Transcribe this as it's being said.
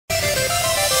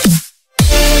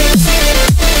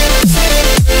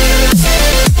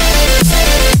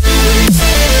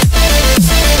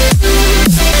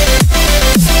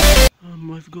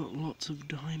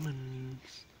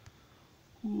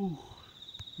Ooh.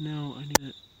 Now I need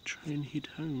to try and head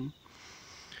home.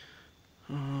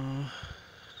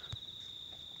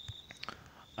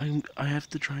 I have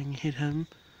to try and head home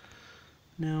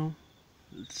now.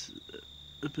 It's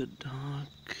a bit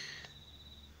dark.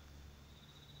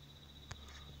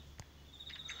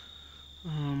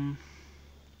 I'm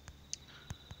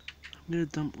gonna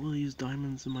dump all these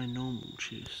diamonds in my normal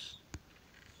chest.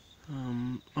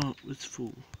 Oh, it's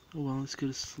full. Oh well, let's go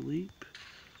to sleep.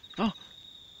 Oh!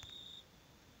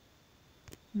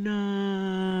 No!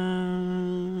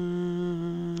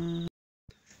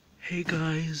 Hey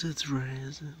guys, it's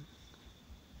Raisin.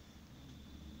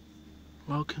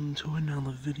 Welcome to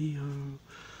another video.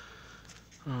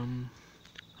 I'm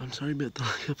sorry about the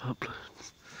lack of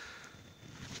uploads.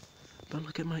 But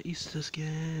look at my Easter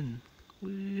skin.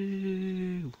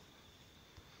 Woo!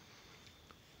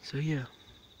 So yeah,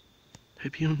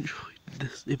 hope you enjoyed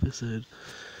this episode.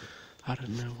 I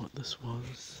don't know what this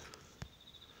was.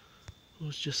 It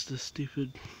was just a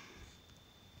stupid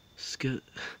skit.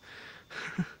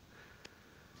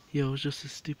 Yeah, it was just a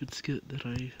stupid skit that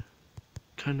I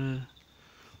kinda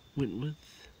went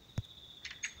with.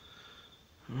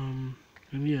 And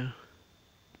yeah,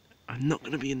 I'm not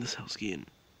gonna be in this house again.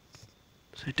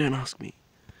 So don't ask me.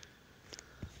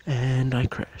 And I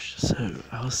crashed. So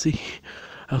I'll see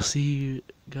you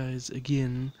guys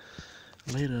again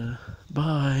later.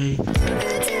 Bye.